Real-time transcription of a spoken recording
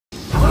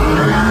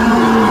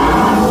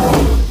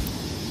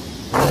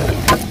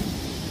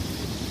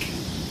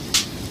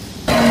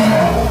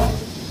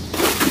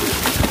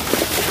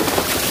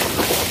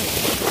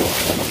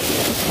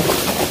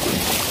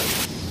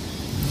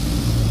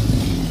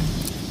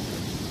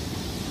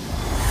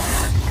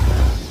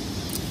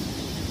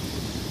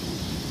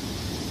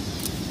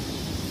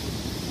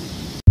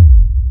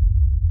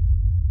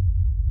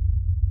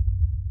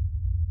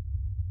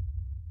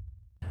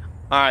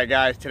Alright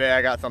guys, today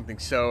I got something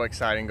so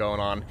exciting going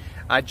on.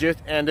 I just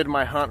ended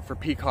my hunt for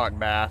peacock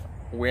bass.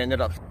 We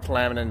ended up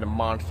slamming into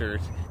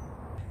monsters.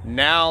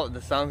 Now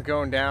the sun's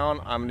going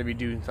down, I'm going to be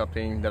doing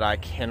something that I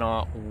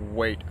cannot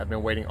wait. I've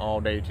been waiting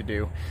all day to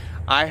do.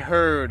 I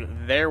heard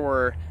there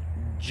were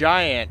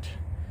giant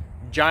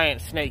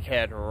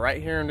snakehead right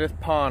here in this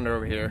pond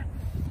over here.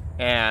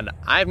 And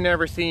I've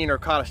never seen or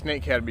caught a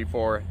snakehead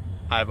before.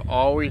 I've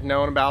always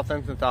known about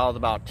them since I was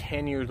about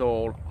 10 years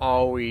old.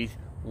 Always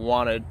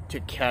wanted to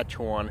catch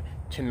one.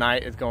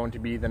 Tonight is going to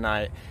be the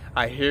night.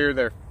 I hear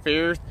they're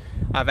fierce.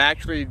 I've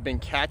actually been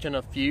catching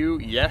a few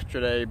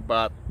yesterday,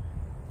 but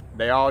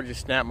they all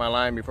just snapped my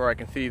line before I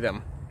can see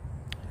them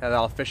as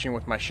I was fishing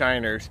with my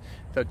shiners.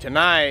 So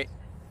tonight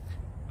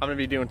I'm gonna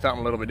be doing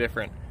something a little bit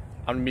different.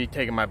 I'm gonna be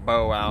taking my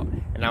bow out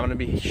and I'm gonna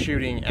be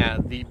shooting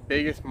at the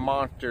biggest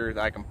monsters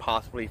I can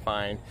possibly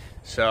find.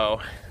 So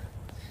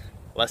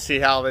let's see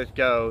how this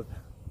goes.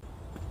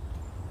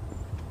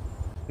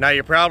 Now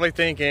you're probably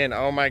thinking,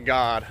 oh my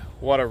God,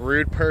 what a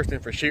rude person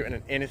for shooting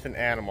an innocent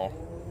animal.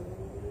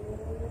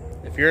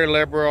 If you're a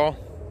liberal,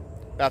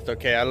 that's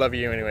okay, I love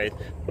you anyways.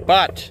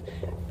 But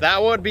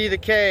that would be the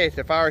case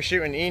if I were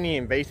shooting any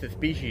invasive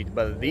species,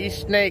 but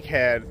these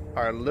snakeheads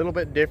are a little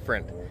bit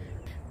different.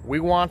 We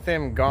want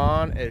them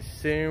gone as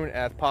soon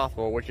as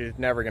possible, which is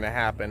never gonna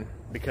happen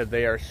because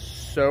they are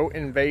so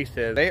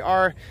invasive. They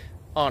are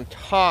on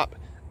top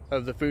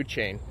of the food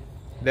chain.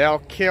 They'll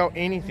kill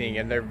anything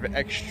and they're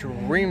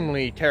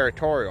extremely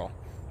territorial.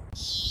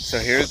 So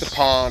here's the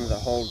pond that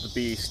holds the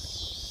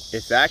beast.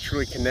 It's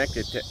actually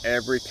connected to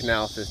every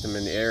canal system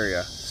in the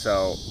area,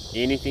 so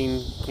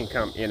anything can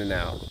come in and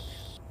out.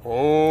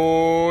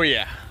 Oh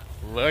yeah,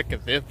 look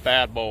at this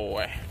bad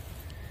boy.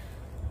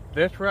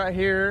 This right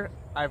here,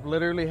 I've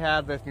literally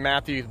had this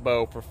Matthews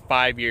bow for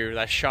 5 years.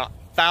 I shot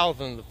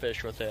thousands of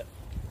fish with it.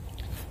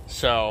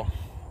 So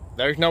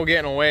there's no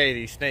getting away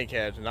these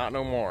snakeheads, not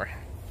no more.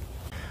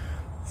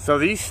 So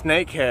these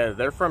snakeheads,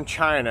 they're from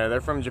China,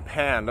 they're from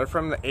Japan, they're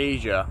from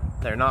Asia.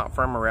 They're not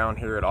from around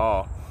here at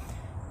all.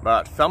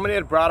 But somebody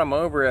had brought them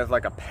over as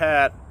like a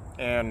pet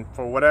and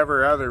for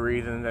whatever other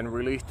reason and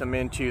released them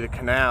into the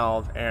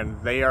canals,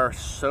 and they are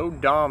so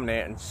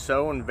dominant and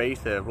so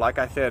invasive. Like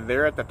I said,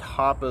 they're at the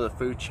top of the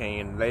food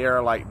chain. They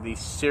are like the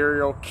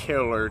serial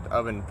killers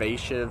of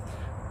invasive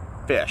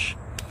fish.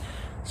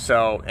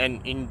 So,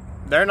 and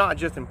they're not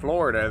just in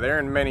Florida, they're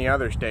in many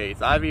other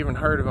states. I've even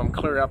heard of them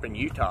clear up in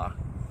Utah.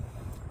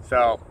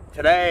 So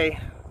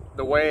today,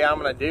 the way I'm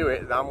gonna do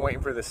it is I'm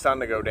waiting for the sun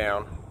to go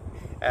down.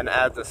 And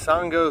as the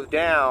sun goes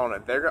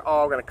down, they're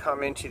all gonna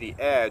come into the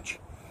edge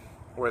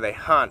where they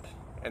hunt,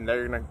 and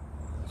they're gonna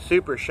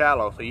super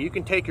shallow. So you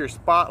can take your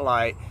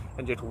spotlight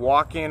and just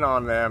walk in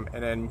on them,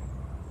 and then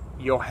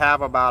you'll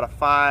have about a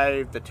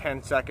 5 to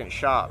 10 second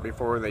shot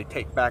before they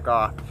take back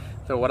off.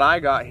 So what I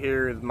got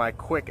here is my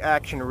quick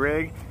action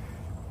rig,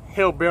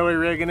 hillbilly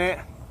rigging it.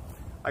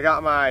 I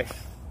got my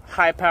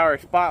high power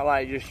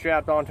spotlight just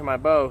strapped onto my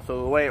bow,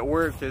 so the way it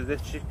works is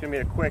it's just gonna be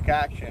a quick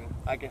action.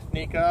 I can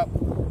sneak up,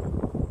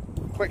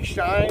 quick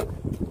shine,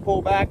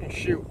 pull back and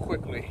shoot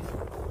quickly.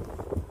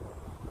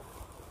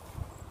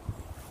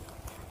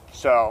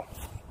 So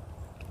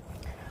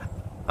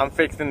I'm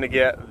fixing to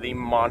get the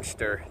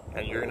monster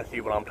and you're gonna see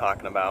what I'm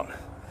talking about.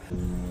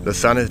 The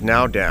sun is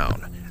now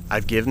down.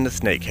 I've given the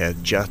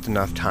snakehead just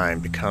enough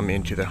time to come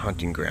into the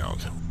hunting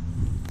grounds.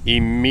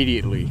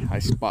 Immediately I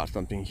spot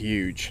something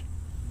huge.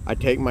 I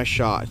take my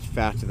shot as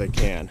fast as I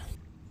can.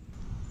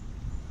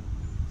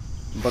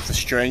 But the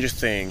strangest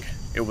thing,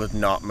 it was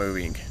not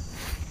moving.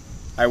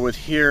 I was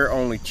here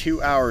only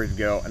 2 hours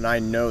ago and I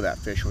know that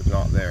fish was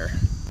not there.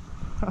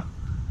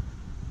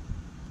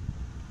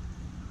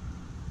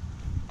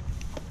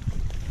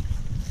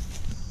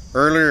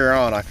 Earlier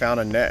on, I found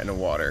a net in the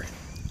water.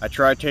 I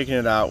tried taking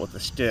it out with a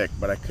stick,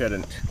 but I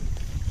couldn't.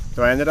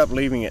 So I ended up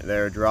leaving it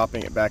there,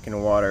 dropping it back in the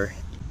water.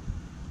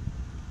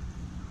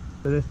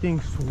 So this thing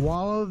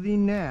swallowed the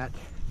net,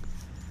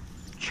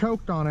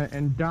 choked on it,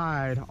 and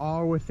died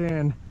all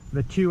within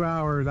the 2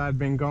 hours I've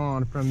been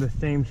gone from the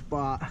same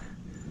spot.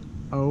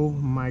 Oh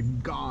my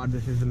God,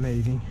 this is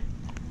amazing.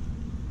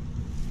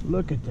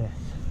 Look at this.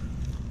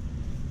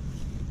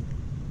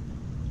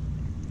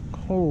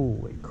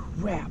 Holy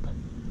crap.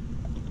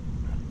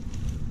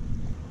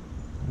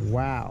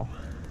 Wow.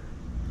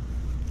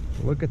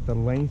 Look at the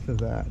length of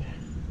that.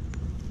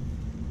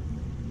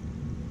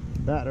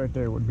 That right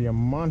there would be a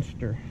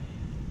monster.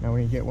 Now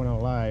we can get one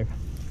alive.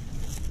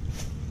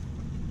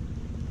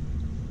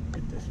 Look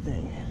at this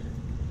thing.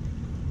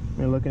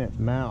 We're looking at its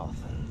mouth.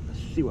 Let's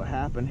see what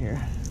happened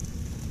here.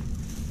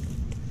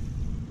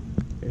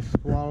 It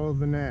swallowed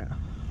the net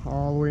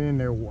all the way in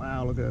there.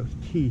 Wow, look at those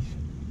teeth.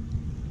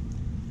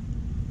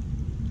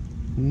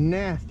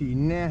 Nasty,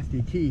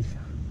 nasty teeth.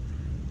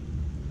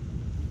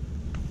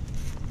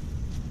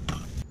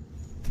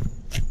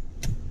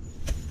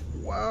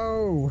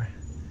 Whoa!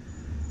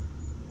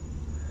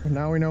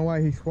 Now we know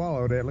why he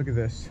swallowed it. Look at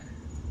this.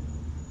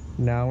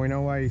 Now we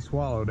know why he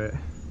swallowed it.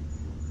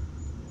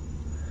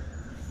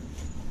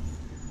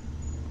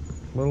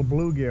 Little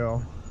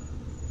bluegill.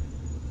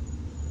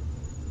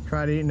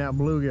 Tried eating that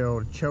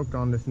bluegill, choked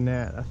on this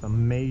net. That's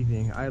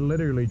amazing. I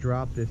literally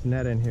dropped this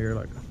net in here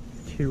like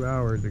 2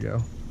 hours ago.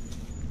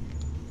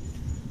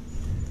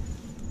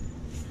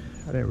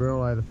 I didn't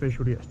realize the fish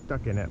would get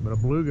stuck in it, but a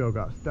bluegill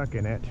got stuck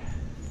in it.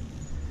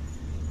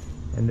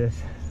 And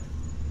this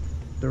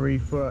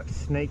 3-foot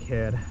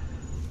snakehead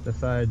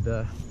decided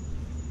to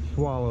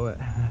swallow it.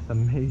 That's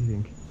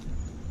amazing.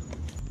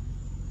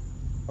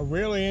 A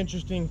really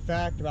interesting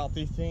fact about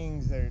these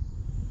things are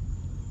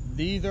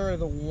these are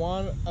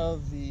one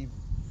of the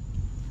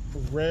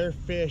rare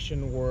fish in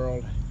the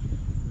world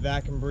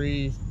that can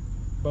breathe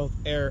both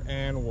air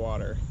and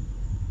water.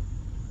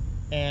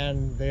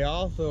 And they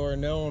also are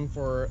known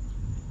for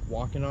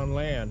walking on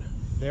land.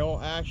 They'll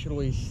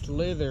actually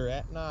slither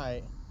at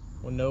night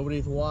when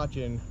nobody's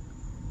watching.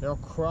 They'll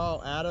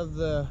crawl out of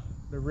the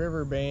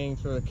river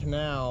banks or the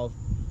canals,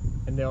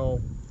 and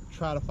they'll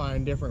try to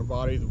find different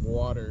bodies of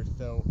water.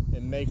 So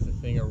it makes the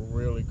thing a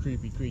really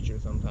creepy creature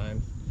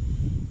sometimes.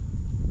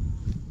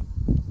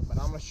 But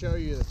I'm going to show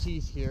you the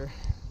teeth here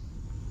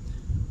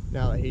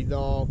now that he's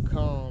all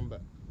calm.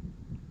 But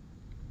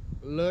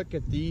look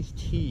at these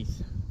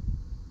teeth.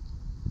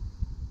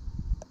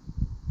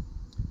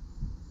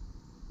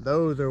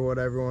 Those are what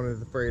everyone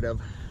is afraid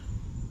of.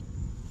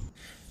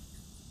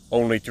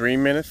 Only 3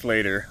 minutes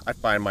later, I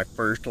find my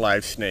first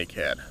live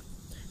snakehead.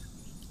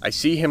 I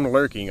see him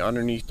lurking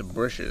underneath the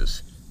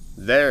bushes.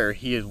 There,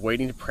 he is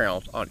waiting to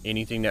pounce on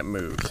anything that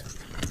moves.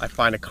 I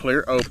find a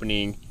clear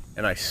opening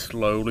and I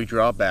slowly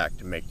draw back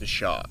to make the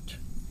shot.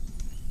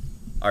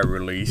 I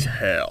release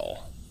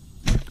hell.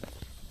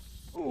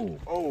 Oh,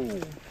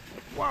 oh,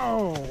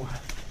 whoa.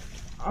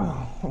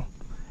 Oh,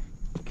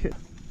 okay.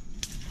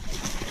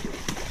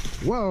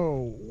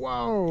 Whoa,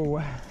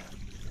 whoa.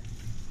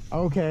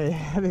 Okay,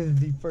 that is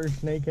the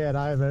first snakehead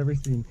I've ever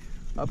seen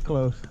up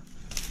close.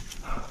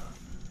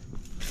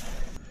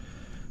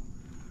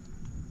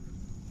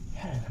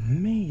 That is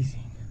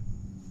amazing.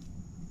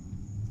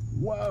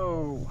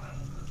 Whoa.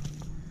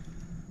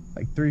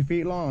 Like 3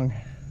 feet long.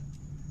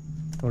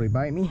 Will he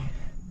bite me?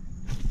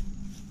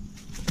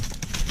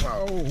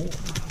 Whoa.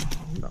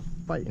 The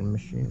fighting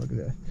machine, look at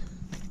this.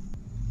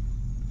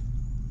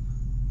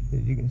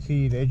 As you can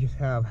see, they just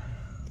have,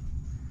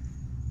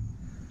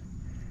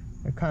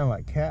 they're kind of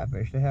like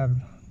catfish. They have a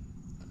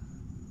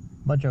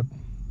bunch of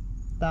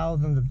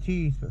thousands of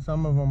teeth, but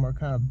some of them are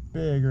kind of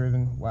bigger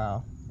than,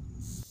 wow.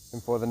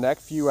 And for the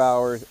next few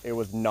hours, it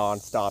was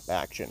non-stop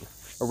action.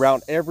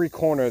 Around every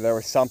corner, there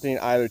was something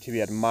either to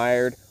be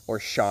admired or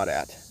shot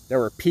at. There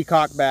were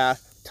peacock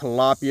bass,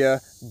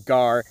 tilapia,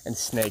 gar, and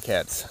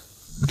snakeheads.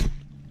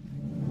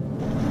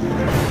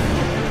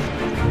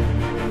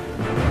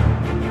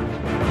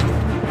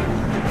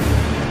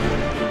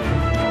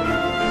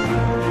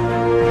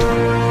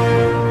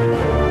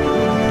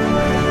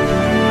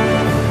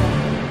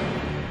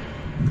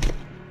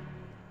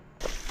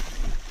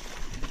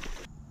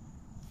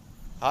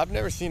 I've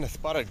never seen a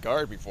spotted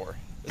gar before.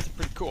 This is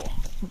pretty cool.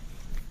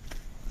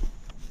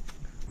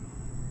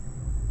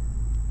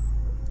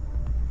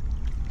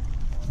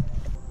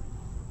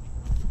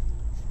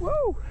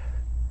 Woo!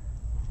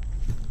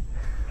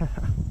 Look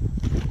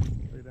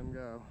at them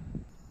go.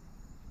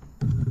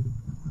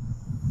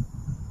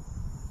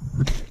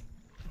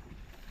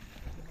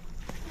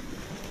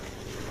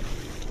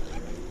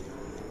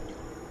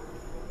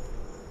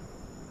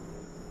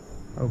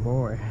 Oh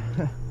boy.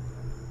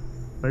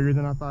 Bigger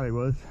than I thought he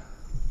was.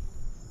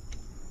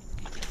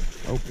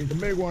 Oh, he's a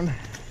big one.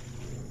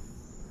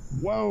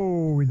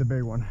 Whoa, he's a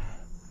big one.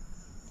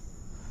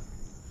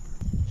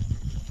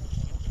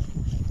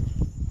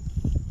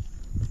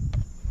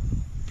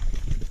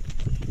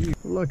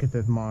 Look at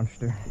this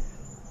monster.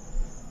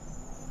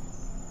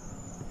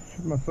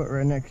 Put my foot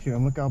right next to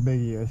him. Look how big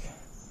he is.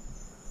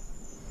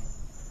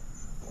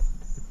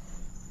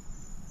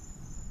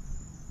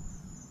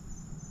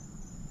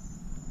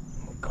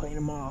 We'll clean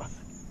him off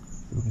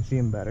so we can see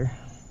him better.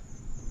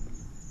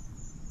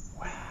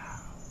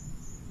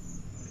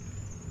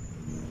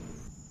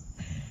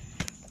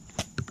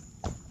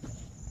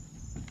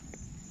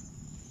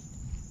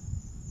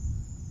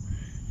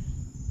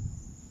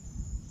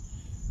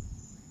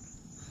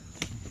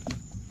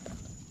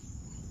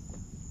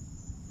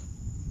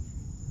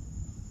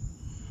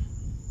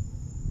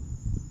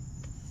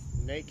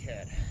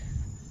 Snakehead.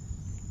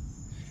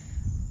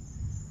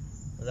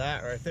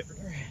 That right there,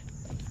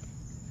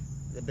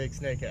 the big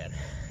snakehead.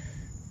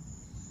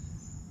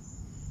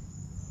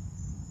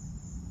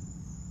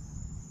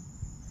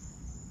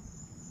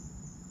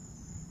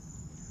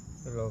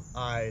 Look at those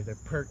eyes, they're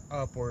perked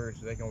upwards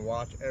so they can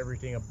watch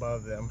everything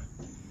above them.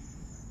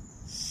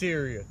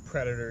 Serious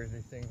predators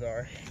these things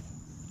are.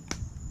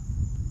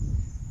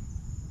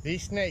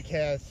 These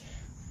snakeheads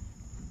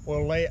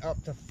will lay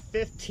up to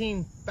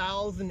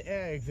 15,000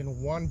 eggs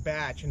in one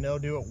batch, and they'll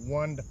do it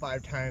 1 to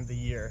 5 times a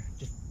year.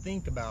 Just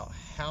think about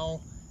how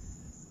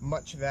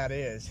much that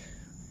is.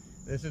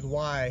 This is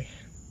why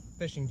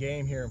Fish and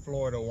Game here in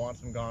Florida wants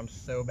them gone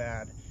so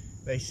bad.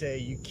 They say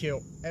you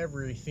kill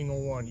every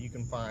single one you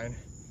can find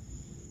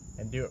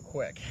and do it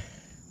quick.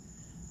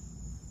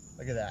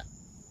 Look at that.